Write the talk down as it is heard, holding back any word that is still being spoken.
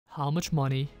How much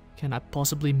money can I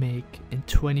possibly make in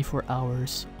 24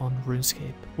 hours on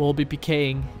RuneScape? We'll be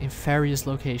PKing in various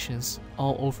locations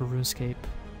all over RuneScape,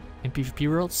 in PvP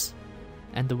worlds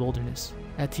and the wilderness.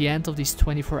 At the end of these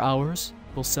 24 hours,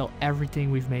 we'll sell everything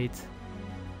we've made,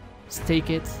 stake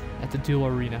it at the duel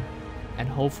arena, and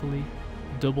hopefully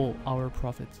double our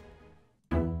profit.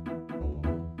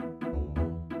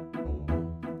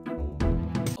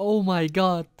 Oh my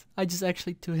god, I just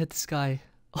actually two-hit this guy.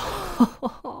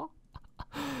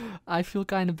 I feel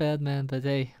kinda bad, man, but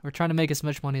hey, we're trying to make as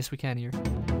much money as we can here.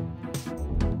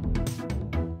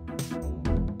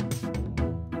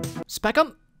 Spec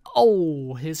him!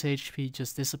 Oh, his HP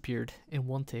just disappeared in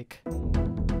one tick.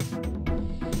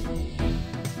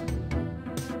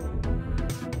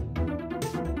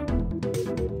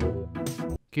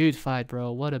 Good fight,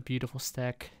 bro. What a beautiful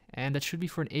stack. And that should be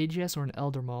for an AGS or an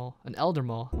Elder Maul. An Elder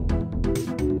Maul.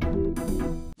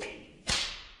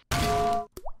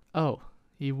 Oh,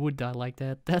 he would die like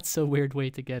that. That's a weird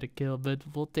way to get a kill, but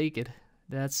we'll take it.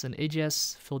 That's an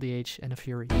AGS, Full DH, and a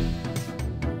Fury.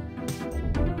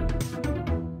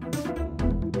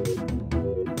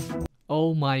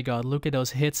 Oh my god, look at those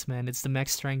hits, man. It's the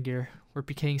max strength gear. We're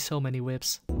PKing so many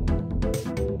whips.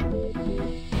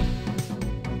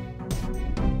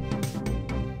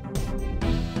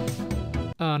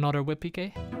 Another whip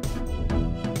PK.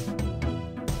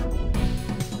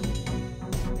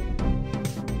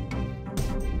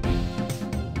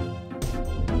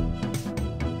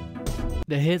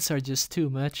 The hits are just too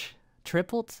much.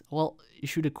 Tripled? Well, you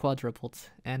should have quadrupled.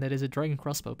 And that is a Dragon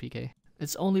Crossbow PK.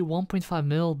 It's only 1.5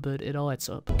 mil, but it all adds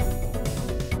up.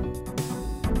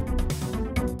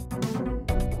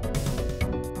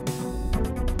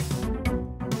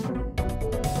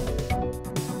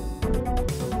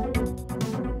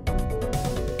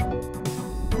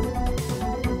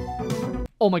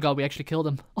 Oh my god, we actually killed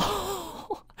him.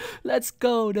 Oh, let's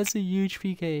go. That's a huge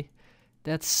PK.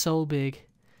 That's so big.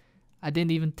 I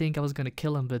didn't even think I was gonna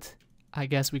kill him, but I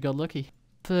guess we got lucky.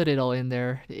 Put it all in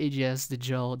there. The AGS, the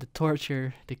Jaw, the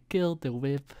Torture, the Kill, the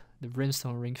Whip, the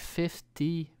Brimstone Ring.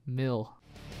 50 mil.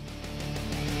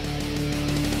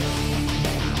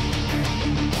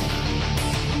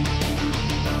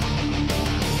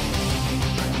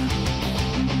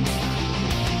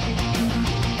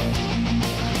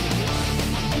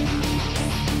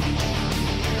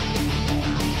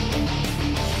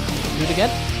 Do it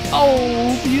again.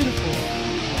 Oh, beautiful.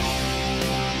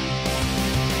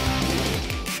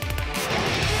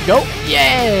 Go.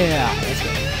 Yeah. Let's go.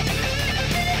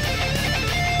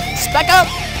 Spec up.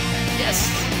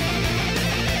 Yes.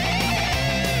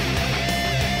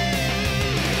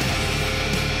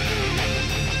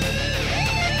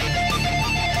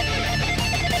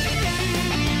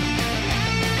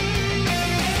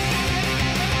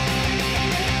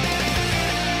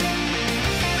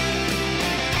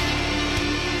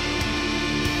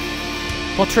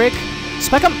 Pot trick.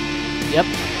 Spec him. Yep.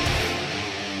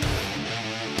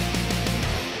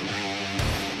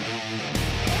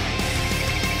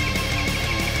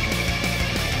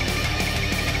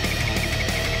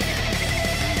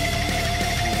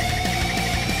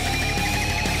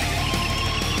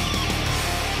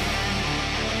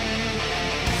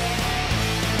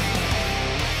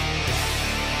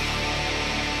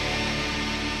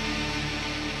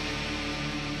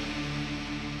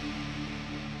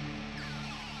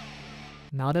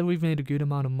 Now that we've made a good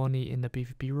amount of money in the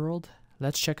PvP world,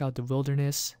 let's check out the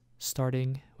wilderness,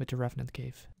 starting with the Revenant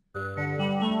Cave.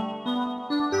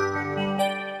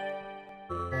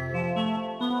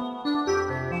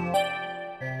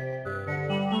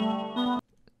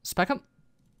 Spec him!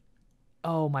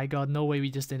 Oh my god, no way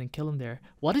we just didn't kill him there.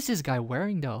 What is this guy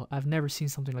wearing though? I've never seen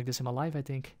something like this in my life, I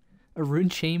think. A rune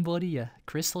chain body, a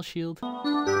crystal shield.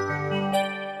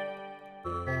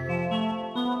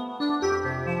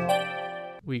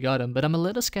 We got him, but I'm a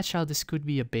little sketched out this could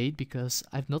be a bait because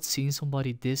I've not seen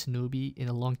somebody this newbie in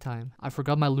a long time. I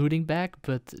forgot my looting bag,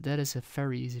 but that is a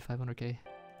very easy 500k.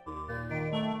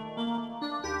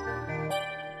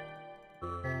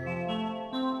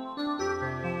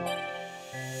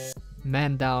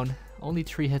 Man down, only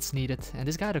 3 hits needed, and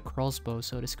this guy had a crossbow,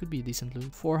 so this could be a decent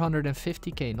loot.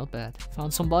 450k, not bad.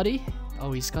 Found somebody?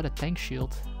 Oh, he's got a tank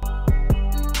shield.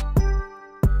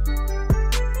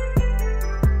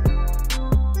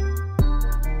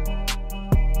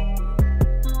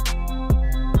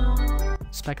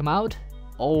 Spec him out.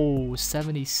 Oh,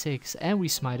 76. And we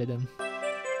smited him.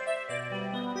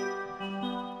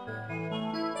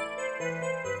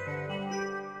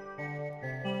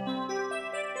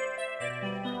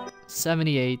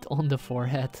 $78 on the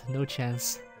forehead. No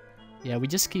chance. Yeah, we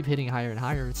just keep hitting higher and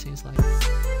higher, it seems like.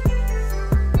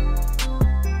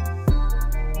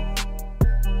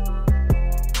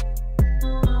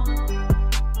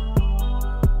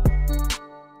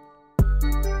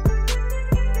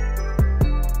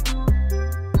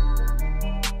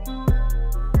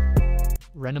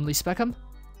 Randomly spec him.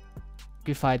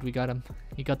 Good fight, we got him.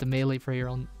 He got the melee prayer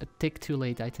on a tick too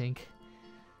late, I think.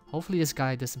 Hopefully this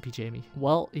guy doesn't PJ me.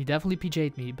 Well, he definitely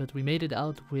PJ'd me, but we made it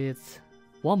out with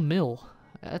 1 mil.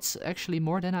 That's actually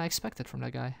more than I expected from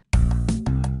that guy.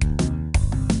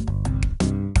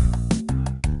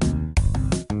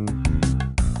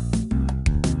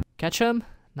 Catch him.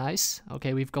 Nice.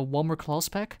 Okay, we've got 1 more claw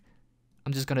spec.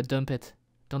 I'm just gonna dump it.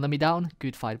 Don't let me down.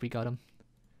 Good fight, we got him.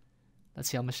 Let's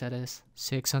see how much that is.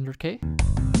 600k.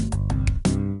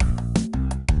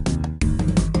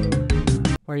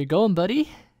 Where you going,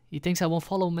 buddy? He thinks I won't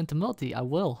follow him into multi. I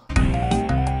will.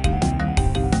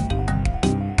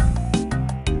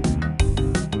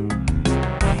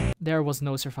 There was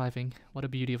no surviving. What a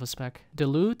beauty of a spec. The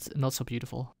loot, not so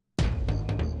beautiful.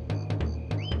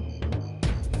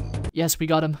 Yes, we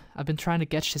got him. I've been trying to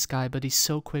catch this guy, but he's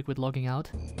so quick with logging out.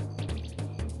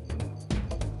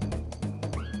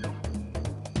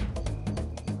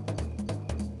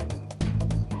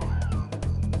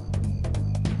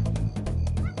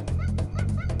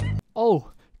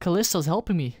 Oh, Callisto's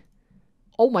helping me.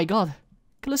 Oh my god.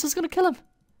 Callisto's gonna kill him.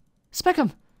 Spec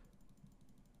him.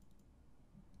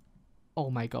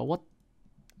 Oh my god, what?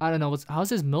 I don't know, how's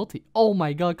this multi? Oh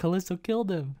my god, Callisto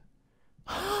killed him.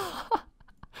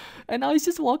 And now he's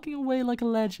just walking away like a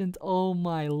legend. Oh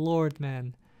my lord,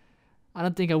 man. I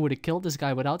don't think I would have killed this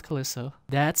guy without Callisto.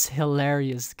 That's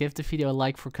hilarious. Give the video a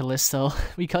like for Callisto.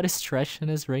 We got his trash and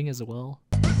his ring as well.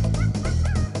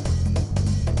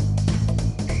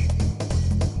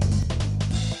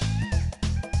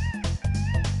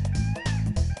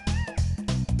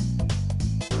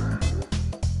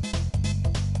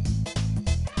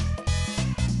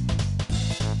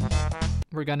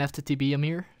 We're gonna have to TB him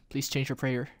here. Please change your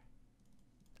prayer.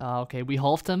 Okay, we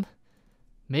halved him.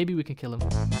 Maybe we can kill him.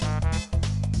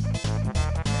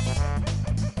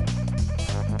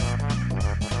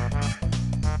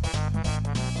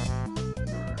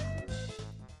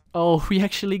 Oh, we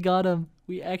actually got him.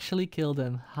 We actually killed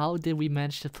him. How did we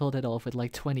manage to pull that off with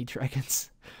like 20 dragons?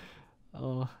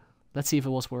 Oh, let's see if it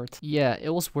was worth. Yeah, it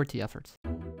was worth the effort.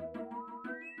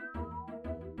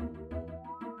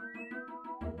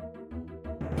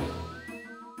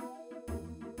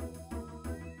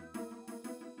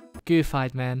 Good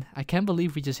fight, man. I can't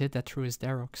believe we just hit that through his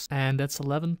Darox. And that's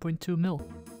 11.2 mil.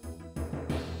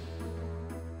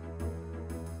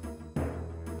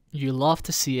 You love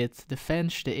to see it. The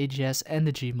Fench, the AGS and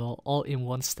the Gmail all in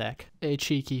one stack. A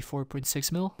cheeky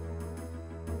 4.6 mil.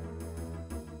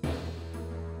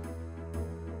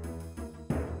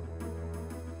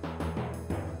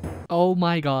 Oh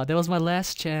my god, that was my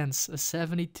last chance. A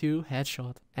 72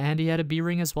 headshot. And he had a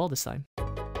B-ring as well this time.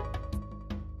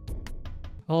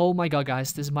 Oh my god,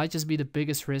 guys, this might just be the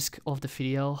biggest risk of the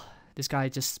video. This guy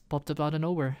just popped up out of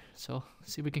nowhere, so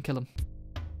see if we can kill him.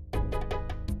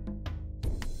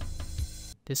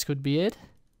 This could be it.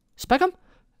 Spec him?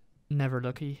 Never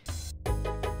lucky.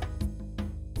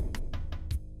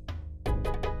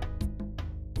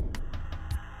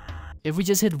 If we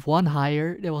just hit 1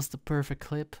 higher, that was the perfect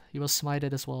clip. He was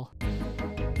smited as well.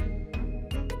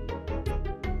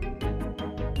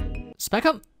 Spec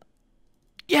him!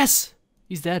 Yes!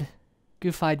 He's dead.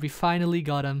 Good fight, we finally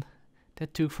got him.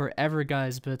 That took forever,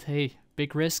 guys, but hey,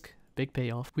 big risk, big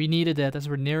payoff. We needed that as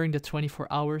we're nearing the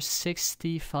 24 hours,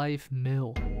 65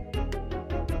 mil.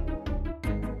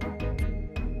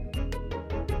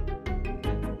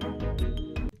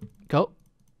 Go.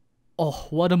 Oh,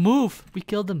 what a move. We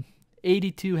killed him.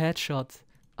 82 headshot.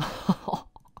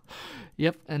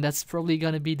 Yep, and that's probably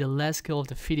gonna be the last kill of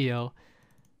the video.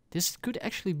 This could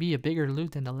actually be a bigger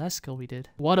loot than the last kill we did.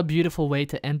 What a beautiful way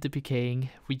to end the PKing.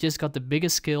 We just got the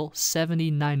biggest kill,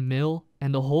 79 mil,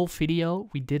 and the whole video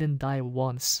we didn't die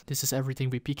once. This is everything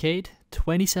we PK'd.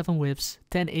 27 whips,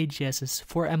 10 AGS's,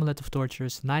 4 Amulet of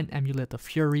Tortures, 9 Amulet of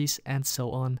Furies, and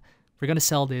so on. We're gonna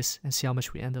sell this and see how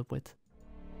much we end up with.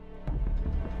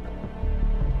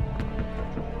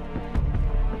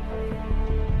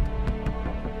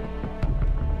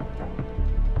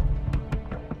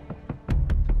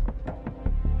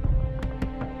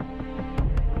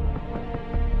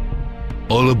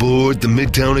 All aboard the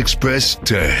Midtown Express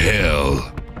to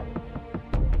hell.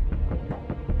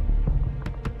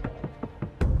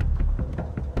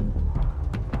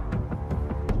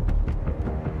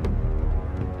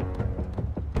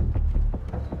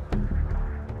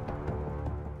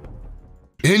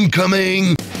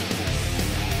 Incoming!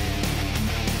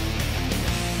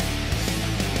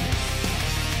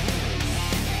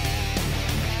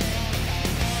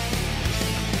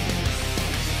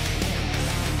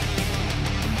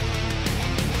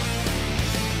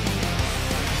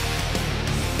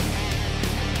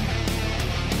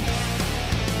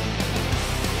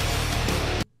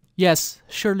 Yes,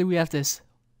 surely we have this.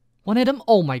 One hit him?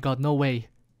 Oh my god, no way.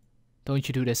 Don't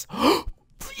you do this.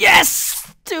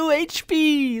 Yes! 2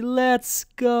 HP! Let's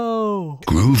go!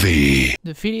 Groovy.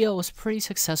 The video was pretty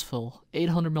successful.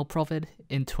 800 mil profit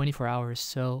in 24 hours.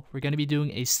 So we're gonna be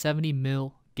doing a 70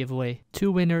 mil giveaway.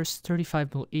 2 winners,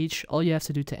 35 mil each. All you have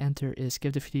to do to enter is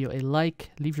give the video a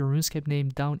like, leave your RuneScape name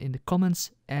down in the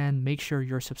comments, and make sure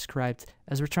you're subscribed,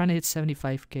 as we're trying to hit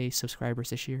 75k subscribers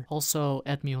this year. Also,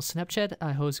 add me on Snapchat.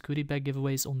 I host goodie bag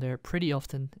giveaways on there pretty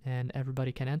often, and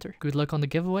everybody can enter. Good luck on the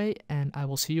giveaway, and I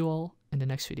will see you all in the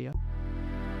next video.